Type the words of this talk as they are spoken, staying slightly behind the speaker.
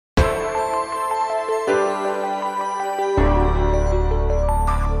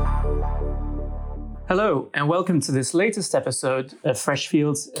Hello, and welcome to this latest episode of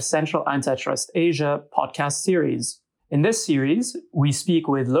Freshfield's Essential Antitrust Asia podcast series. In this series, we speak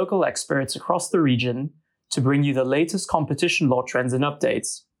with local experts across the region to bring you the latest competition law trends and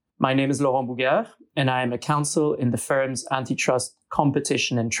updates. My name is Laurent Bougard, and I am a counsel in the firm's antitrust,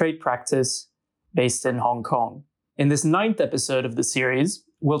 competition, and trade practice based in Hong Kong. In this 9th episode of the series,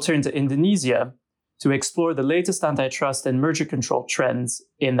 we'll turn to Indonesia to explore the latest antitrust and merger control trends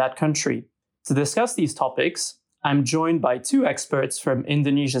in that country. To discuss these topics, I'm joined by two experts from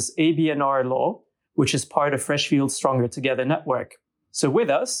Indonesia's ABNR law, which is part of Freshfield's Stronger Together network. So with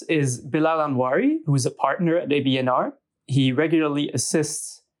us is Bilal Anwari, who is a partner at ABNR. He regularly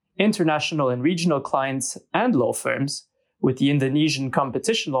assists international and regional clients and law firms with the Indonesian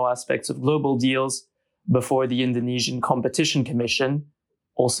competition law aspects of global deals before the Indonesian Competition Commission,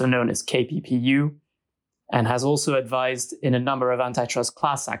 also known as KPPU, and has also advised in a number of antitrust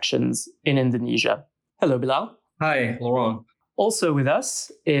class actions in Indonesia. Hello, Bilal. Hi, Laurent. Also with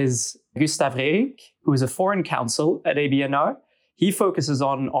us is Gustav Reink, who is a foreign counsel at ABNR. He focuses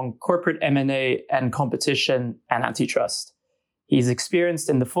on corporate M&A and competition and antitrust. He's experienced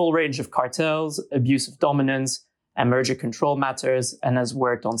in the full range of cartels, abuse of dominance, and merger control matters, and has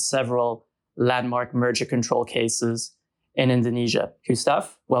worked on several landmark merger control cases in Indonesia.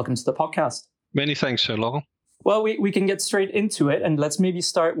 Gustav, welcome to the podcast. Many thanks, Laurent. Well, we can get straight into it, and let's maybe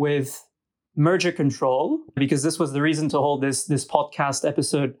start with merger control, because this was the reason to hold this podcast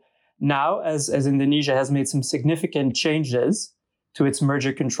episode now, as Indonesia has made some significant changes to its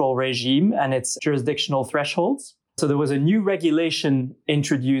merger control regime and its jurisdictional thresholds. So there was a new regulation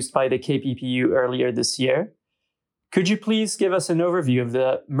introduced by the KPPU earlier this year. Could you please give us an overview of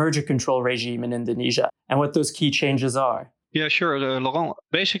the merger control regime in Indonesia and what those key changes are? Yeah, sure, Laurent.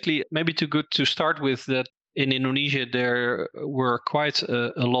 Basically, maybe too good to start with that in Indonesia, there were quite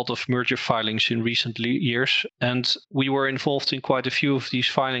a lot of merger filings in recent years. And we were involved in quite a few of these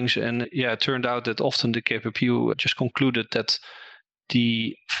filings. And yeah, it turned out that often the KPPU just concluded that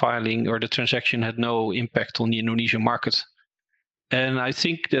the filing or the transaction had no impact on the Indonesian market. And I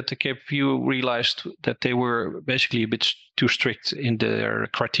think that the KPPU realized that they were basically a bit too strict in their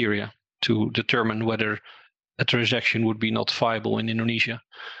criteria to determine whether a transaction would be not viable in Indonesia.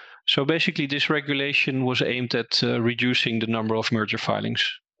 So basically, this regulation was aimed at reducing the number of merger filings.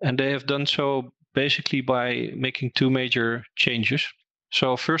 And they have done so basically by making two major changes.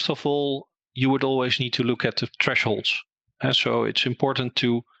 So first of all, you would always need to look at the thresholds. And so it's important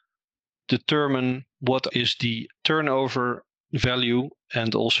to determine what is the turnover value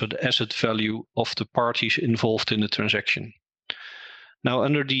and also the asset value of the parties involved in the transaction. Now,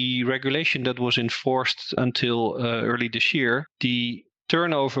 under the regulation that was enforced until early this year, the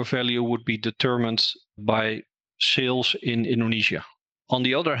turnover value would be determined by sales in Indonesia. On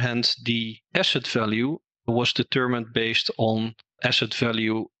the other hand, the asset value was determined based on asset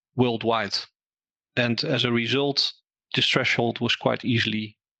value worldwide. And as a result, this threshold was quite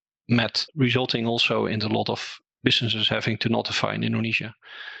easily met, resulting also in a lot of businesses having to notify in Indonesia.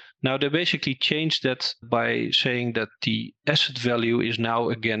 Now, they basically changed that by saying that the asset value is now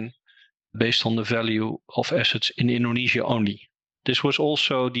again based on the value of assets in Indonesia only. This was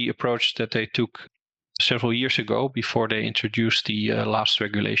also the approach that they took several years ago before they introduced the last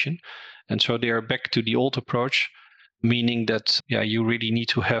regulation. And so they are back to the old approach, meaning that you really need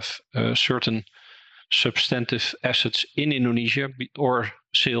to have certain substantive assets in Indonesia or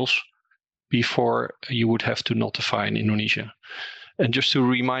sales before you would have to notify in Indonesia. And just to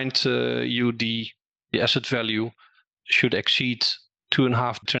remind you, the asset value should exceed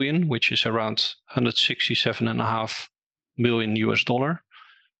 2.5 trillion, which is around $167.5 million US dollar.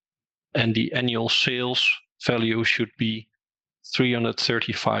 And the annual sales value should be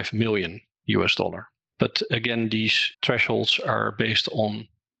 335 million US dollar. But again, these thresholds are based on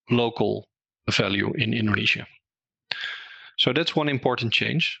local value in Indonesia. So that's one important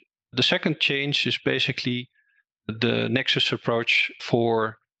change. The second change is basically the nexus approach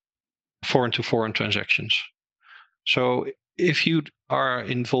for foreign-to-foreign transactions. So if you are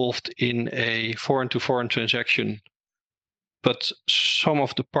involved in a foreign-to-foreign transaction, but some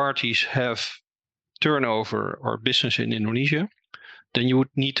of the parties have turnover or business in Indonesia, then you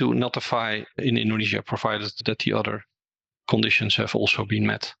would need to notify in Indonesia, provided that the other conditions have also been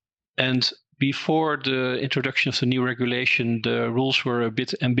met. And before the introduction of the new regulation, the rules were a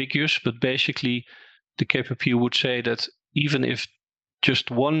bit ambiguous, but basically the KPPU would say that even if just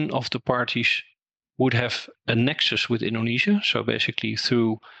one of the parties would have a nexus with Indonesia, so basically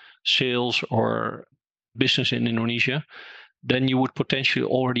through sales or business in Indonesia, then you would potentially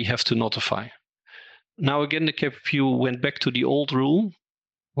already have to notify. Now again, the KPPU went back to the old rule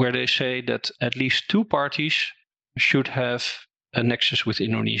where they say that at least two parties should have a nexus with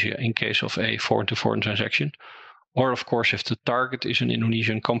Indonesia in case of a foreign-to-foreign transaction. Or, of course, if the target is an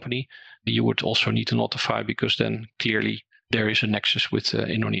Indonesian company, you would also need to notify, because then clearly there is a nexus with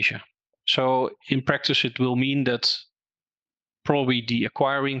Indonesia. So in practice, it will mean that probably the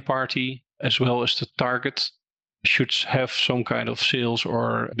acquiring party as well as the target should have some kind of sales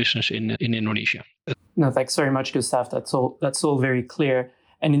or business in Indonesia. No, thanks very much, Gustav. That's all very clear.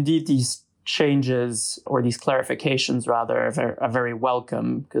 And indeed, these changes, or these clarifications rather, are very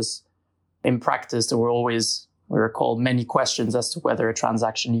welcome, because in practice there were called many questions as to whether a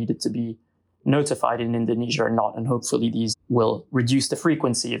transaction needed to be notified in Indonesia or not. And hopefully these will reduce the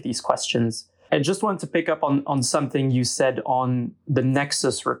frequency of these questions. I just want to pick up on something you said on the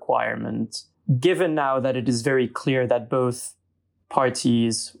nexus requirement. Given now that it is very clear that both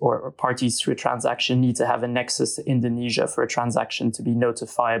parties or parties to a transaction need to have a nexus to Indonesia for a transaction to be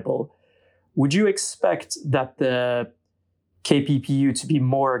notifiable, would you expect that the KPPU to be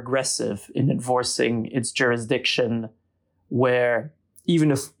more aggressive in enforcing its jurisdiction, where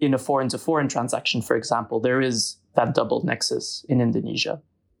even if in a foreign-to-foreign transaction, for example, there is that double nexus in Indonesia?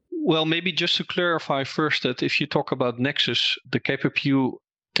 Well, maybe just to clarify first that if you talk about nexus, the KPPU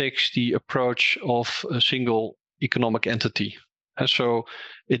takes the approach of a single economic entity. And so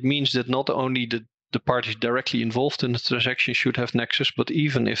it means that not only the parties directly involved in the transaction should have nexus, but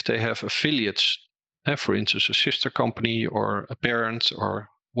even if they have affiliates, for instance, a sister company or a parent or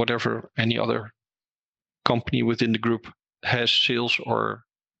whatever, any other company within the group has sales or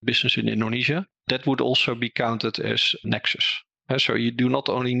business in Indonesia, that would also be counted as nexus. So you do not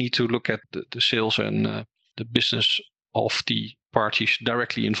only need to look at the sales and the business of the parties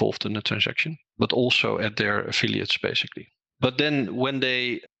directly involved in the transaction, but also at their affiliates, basically. But then when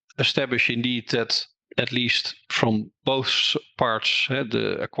they establish indeed that at least from both parts,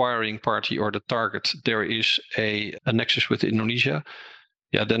 the acquiring party or the target, there is a nexus with Indonesia,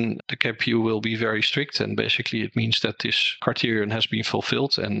 then the KPU will be very strict. And basically it means that this criterion has been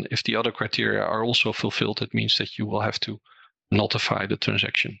fulfilled. And if the other criteria are also fulfilled, it means that you will have to notify the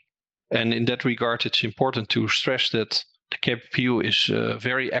transaction. And in that regard, it's important to stress that the KPU is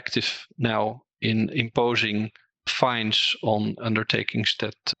very active now in imposing fines on undertakings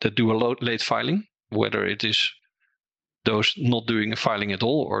that do a late filing, whether it is those not doing a filing at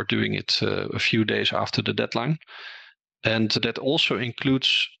all or doing it a few days after the deadline. And that also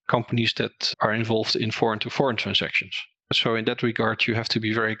includes companies that are involved in foreign-to-foreign transactions. So in that regard, you have to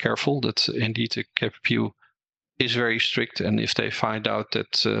be very careful that indeed the KPU is very strict. And if they find out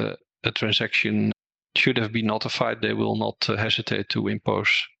that a transaction should have been notified, they will not hesitate to impose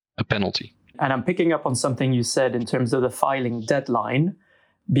a penalty. And I'm picking up on something you said in terms of the filing deadline,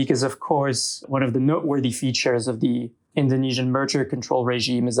 because of course, one of the noteworthy features of the Indonesian merger control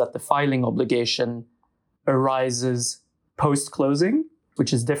regime is that the filing obligation arises post-closing,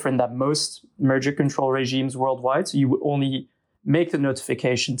 which is different than most merger control regimes worldwide. So you would only make the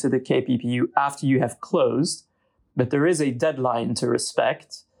notification to the KPPU after you have closed, but there is a deadline to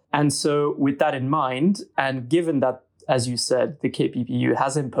respect. And so with that in mind, and given that, as you said, the KPPU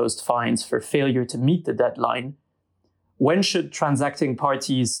has imposed fines for failure to meet the deadline, when should transacting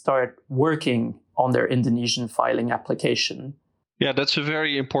parties start working on their Indonesian filing application? Yeah, that's a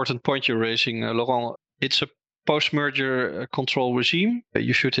very important point you're raising, Laurent. It's a post-merger control regime.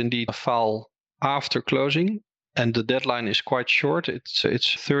 You should indeed file after closing, and the deadline is quite short.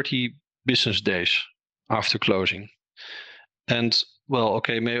 It's 30 business days after closing. And well,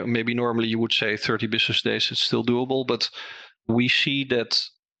 okay, maybe normally you would say 30 business days, it's still doable, but we see that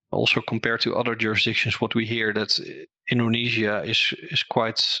also compared to other jurisdictions, what we hear that Indonesia is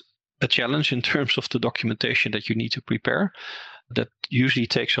quite a challenge in terms of the documentation that you need to prepare. That usually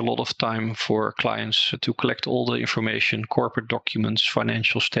takes a lot of time for clients to collect all the information, corporate documents,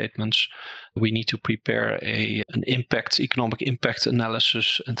 financial statements. We need to prepare an economic impact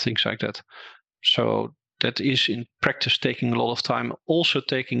analysis and things like that. So that is in practice taking a lot of time, also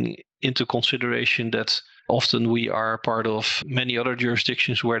taking into consideration that often we are part of many other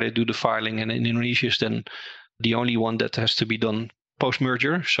jurisdictions where they do the filing, and in Indonesia is then the only one that has to be done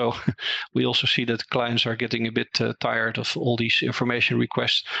post-merger. So we also see that clients are getting a bit tired of all these information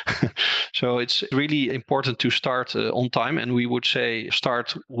requests. So it's really important to start on time, and we would say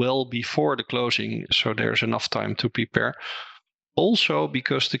start well before the closing, so there's enough time to prepare. Also,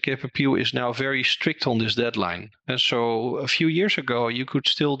 because the KPPU is now very strict on this deadline. And so a few years ago, you could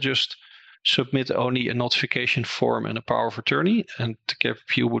still just submit only a notification form and a power of attorney, and the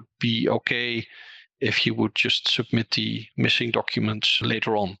KPPU would be okay if you would just submit the missing documents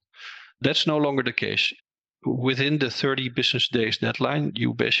later on. That's no longer the case. within the 30 business days deadline,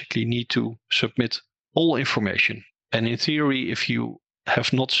 you basically need to submit all information. And in theory, if you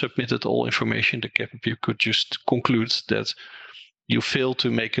have not submitted all information, the KPPU could just conclude that you failed to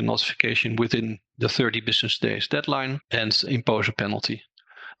make a notification within the 30 business days deadline and impose a penalty.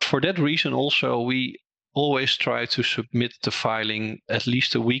 For that reason, also, we always try to submit the filing at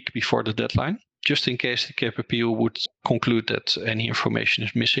least a week before the deadline, just in case the KPPU would conclude that any information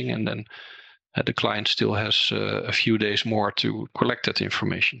is missing, and then the client still has a few days more to collect that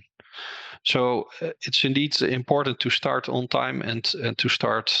information. So it's indeed important to start on time and to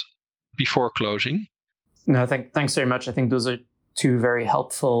start before closing. No, thanks very much. I think those are two very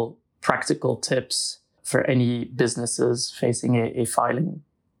helpful practical tips for any businesses facing a filing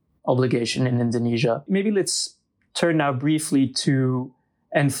obligation in Indonesia. Maybe let's turn now briefly to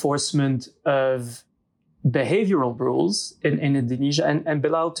enforcement of behavioral rules in Indonesia. And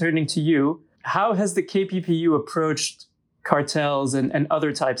Bilal, turning to you, how has the KPPU approached cartels and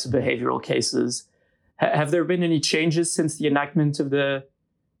other types of behavioral cases? Have there been any changes since the enactment of the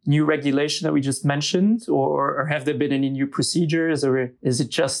new regulation that we just mentioned? Or have there been any new procedures, or is it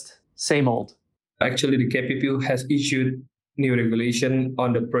just same old? Actually, the KPPU has issued new regulation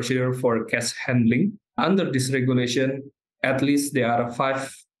on the procedure for cash handling. Under this regulation, at least there are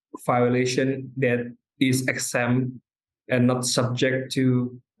 5 violations that is exempt and not subject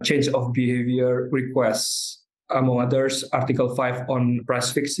to change of behavior requests. Among others, Article 5 on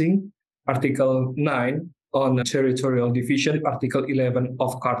price fixing, Article 9 on territorial division, Article 11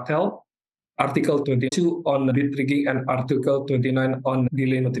 of cartel, Article 22 on bid rigging, and Article 29 on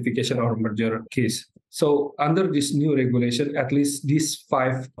delay notification or merger case. So under this new regulation, at least these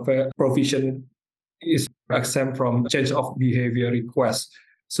 5 provision is exempt from change of behavior request.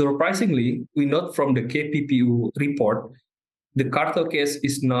 Surprisingly, we note from the KPPU report, the cartel case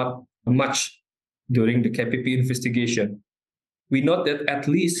is not much during the KPPU investigation. We note that at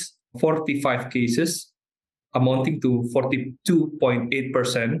least 45 cases amounting to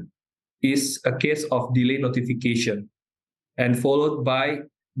 42.8% is a case of delay notification, and followed by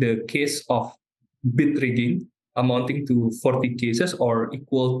the case of bid rigging amounting to 40 cases or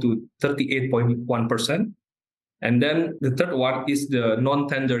equal to 38.1%. And then the third one is the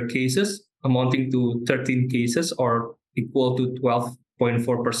non-tender cases amounting to 13 cases or equal to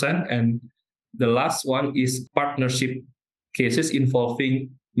 12.4%. And the last one is partnership cases involving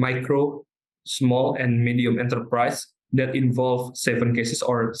micro, small, and medium enterprise that involve 7 cases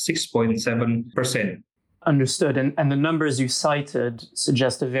or 6.7%. Understood. And the numbers you cited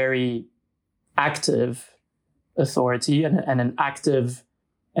suggest a very active authority and an active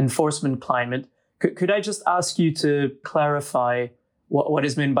enforcement climate. Could I just ask you to clarify what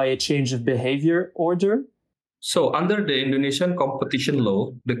is meant by a change of behavior order? So under the Indonesian competition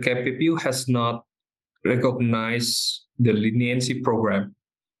law, the KPPU has not recognized the leniency program,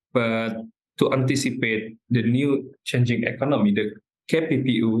 but to anticipate the new changing economy, the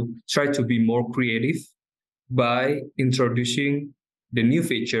KPPU tried to be more creative by introducing the new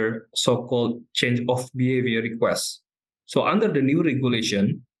feature, so-called change of behavior request. So under the new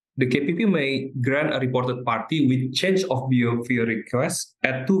regulation, the KPPU may grant a reported party with change of behavior request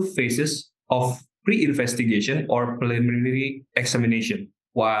at 2 phases of pre-investigation or preliminary examination,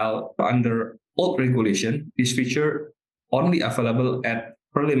 while under old regulation, this feature only available at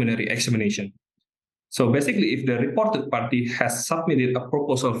preliminary examination. So basically, if the reported party has submitted a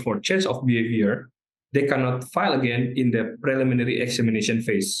proposal for change of behavior, they cannot file again in the preliminary examination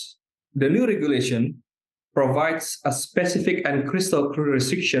phase. The new regulation provides a specific and crystal clear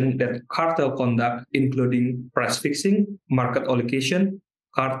restriction that cartel conduct, including price fixing, market allocation,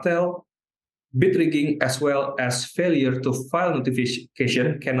 cartel, bid rigging, as well as failure to file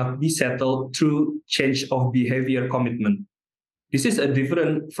notification, cannot be settled through change of behavior commitment. This is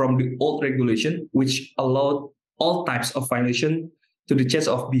different from the old regulation, which allowed all types of violation to the change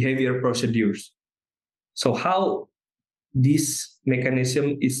of behavior procedures. So how this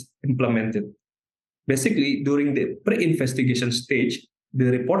mechanism is implemented? Basically, during the pre-investigation stage, the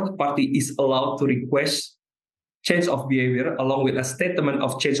reported party is allowed to request change of behavior along with a statement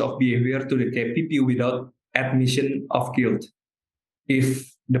of change of behavior to the KPPU without admission of guilt. If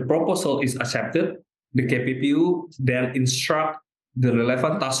the proposal is accepted, the KPPU then instruct the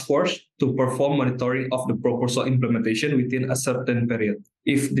relevant task force to perform monitoring of the proposal implementation within a certain period.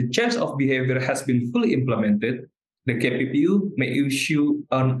 If the change of behavior has been fully implemented, the KPPU may issue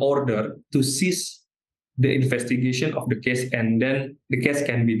an order to cease the investigation of the case, and then the case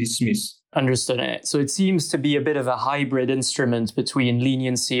can be dismissed. Understood. So it seems to be a bit of a hybrid instrument between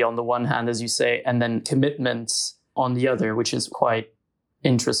leniency on the one hand, as you say, and then commitments on the other, which is quite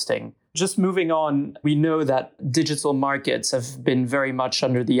interesting. Just moving on, we know that digital markets have been very much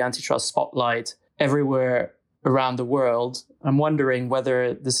under the antitrust spotlight everywhere around the world. I'm wondering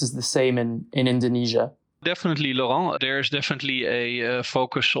whether this is the same in Indonesia. Definitely, Laurent. There's definitely a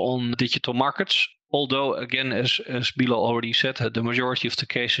focus on digital markets. Although, again, as Bilal already said, the majority of the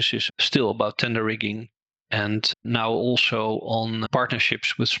cases is still about tender rigging, and now also on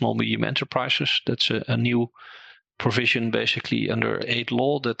partnerships with small medium enterprises. That's a new provision basically under aid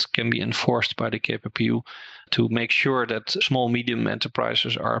law that can be enforced by the KPPU to make sure that small medium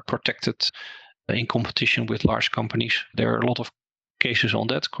enterprises are protected in competition with large companies. There are a lot of cases on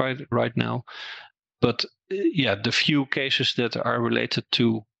that quite right now. But the few cases that are related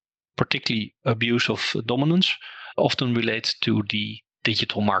to particularly abuse of dominance often relate to the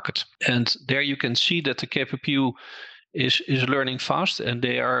digital market. And there you can see that the KPPU is learning fast, and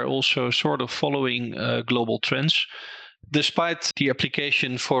they are also sort of following global trends. Despite the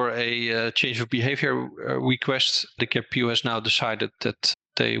application for a change of behavior request, the KPPU has now decided that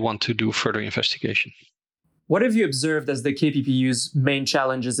they want to do further investigation. What have you observed as the KPPU's main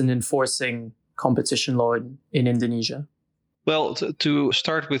challenges in enforcing competition law in Indonesia? Well, to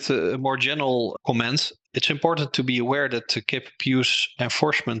start with a more general comment, it's important to be aware that the KPPU's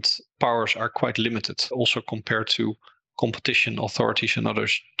enforcement powers are quite limited, also compared to competition authorities in other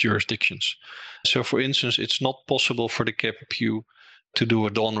jurisdictions. So, for instance, it's not possible for the KPPU to do a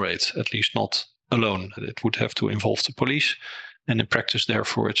dawn raid, at least not alone. It would have to involve the police, and in practice,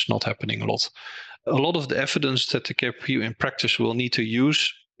 therefore, it's not happening a lot. A lot of the evidence that the KPPU in practice will need to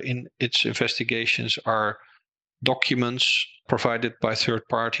use in its investigations are documents provided by third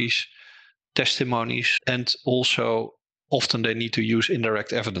parties, testimonies, and also often they need to use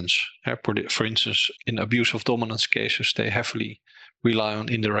indirect evidence. For instance, in abuse of dominance cases, they heavily rely on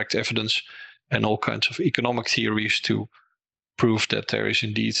indirect evidence and all kinds of economic theories to prove that there is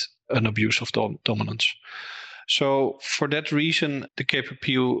indeed an abuse of dominance. So for that reason, the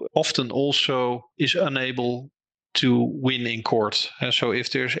KPPU often also is unable to win in court. So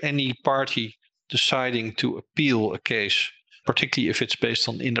if there's any party deciding to appeal a case, particularly if it's based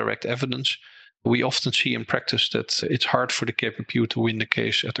on indirect evidence, we often see in practice that it's hard for the KPPU to win the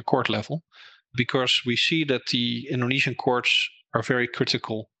case at the court level, because we see that the Indonesian courts are very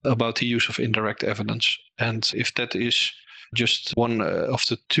critical about the use of indirect evidence. And if that is just one of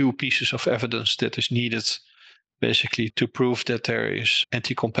the two pieces of evidence that is needed basically to prove that there is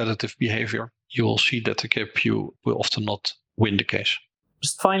anti-competitive behavior, you will see that the KPPU will often not win the case.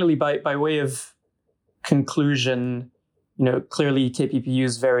 Just finally, by way of conclusion, clearly KPPU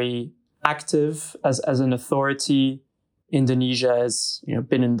is very active as an authority. Indonesia has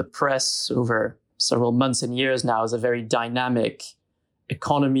been in the press over several months and years now as a very dynamic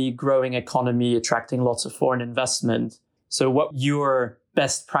economy, growing economy, attracting lots of foreign investment. So what your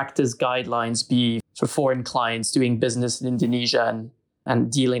best practice guidelines be for foreign clients doing business in Indonesia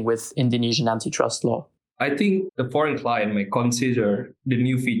and dealing with Indonesian antitrust law? I think the foreign client may consider the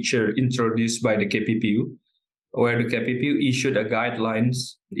new feature introduced by the KPPU, where the KPPU issued a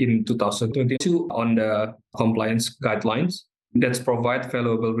guidelines in 2022 on the compliance guidelines that provide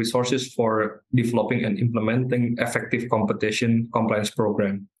valuable resources for developing and implementing effective competition compliance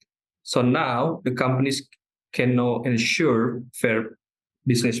program. So now the companies can now ensure fair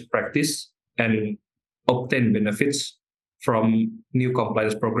business practice and obtain benefits from new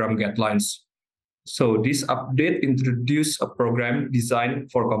compliance program guidelines. So this update introduced a program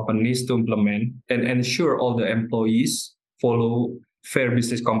designed for companies to implement and ensure all the employees follow fair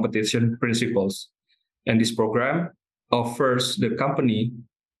business competition principles. And this program offers the company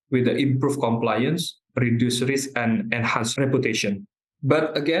with the improved compliance, reduced risk, and enhanced reputation.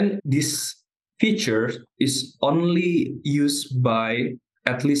 But again, this feature is only used by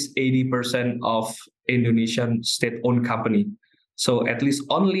at least 80% of Indonesian state-owned company. So at least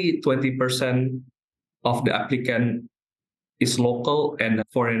only 20% of the applicant is local and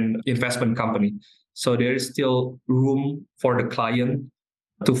foreign investment company. So there is still room for the client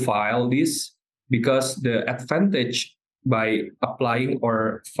to file this, because the advantage by applying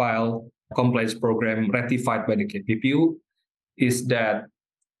or file compliance program ratified by the KPPU is that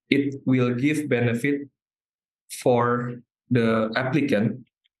it will give benefit for the applicant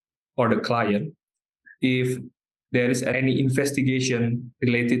or the client if there is any investigation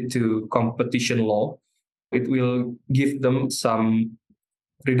related to competition law. It will give them some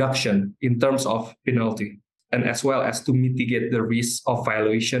reduction in terms of penalty, and as well as to mitigate the risk of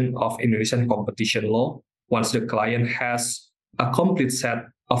violation of Indonesian competition law once the client has a complete set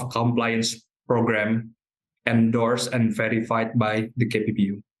of compliance program endorsed and verified by the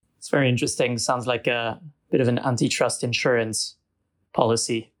KPPU. It's very interesting. Sounds like a bit of an antitrust insurance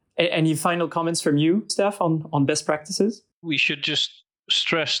policy. Any final comments from you, Steph, on best practices? We should just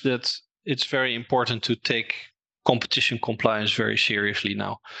stress that it's very important to take competition compliance very seriously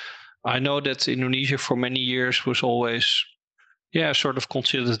now. I know that Indonesia for many years was always sort of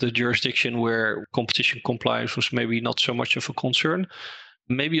considered the jurisdiction where competition compliance was maybe not so much of a concern.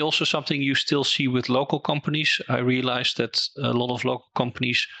 Maybe also something you still see with local companies. I realize that a lot of local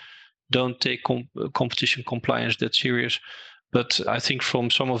companies don't take competition compliance that serious. But I think from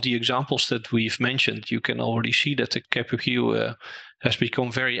some of the examples that we've mentioned, you can already see that the KPQ has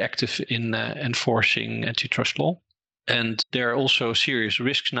become very active in enforcing antitrust law. And there are also serious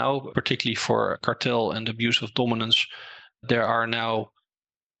risks now, particularly for cartel and abuse of dominance. There are now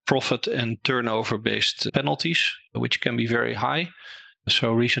profit and turnover-based penalties, which can be very high.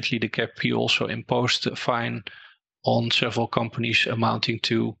 So recently, the KPQ also imposed a fine on several companies amounting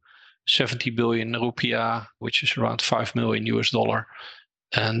to 70 billion rupiah, which is around $5 million,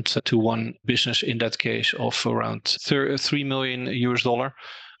 and to one business in that case of around $3 million.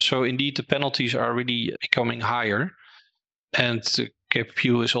 So indeed, the penalties are really becoming higher, and the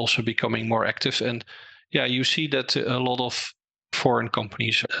KPQ is also becoming more active. And you see that a lot of foreign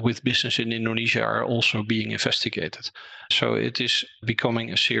companies with business in Indonesia are also being investigated. So it is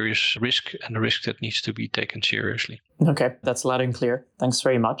becoming a serious risk, and a risk that needs to be taken seriously. Okay, that's loud and clear. Thanks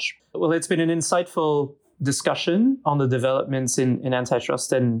very much. Well, it's been an insightful discussion on the developments in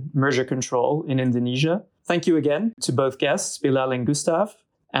antitrust and merger control in Indonesia. Thank you again to both guests, Bilal and Gustav.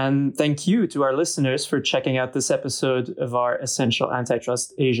 And thank you to our listeners for checking out this episode of our Essential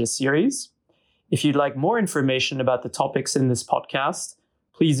Antitrust Asia series. If you'd like more information about the topics in this podcast,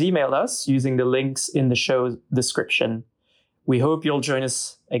 please email us using the links in the show description. We hope you'll join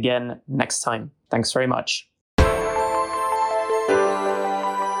us again next time. Thanks very much.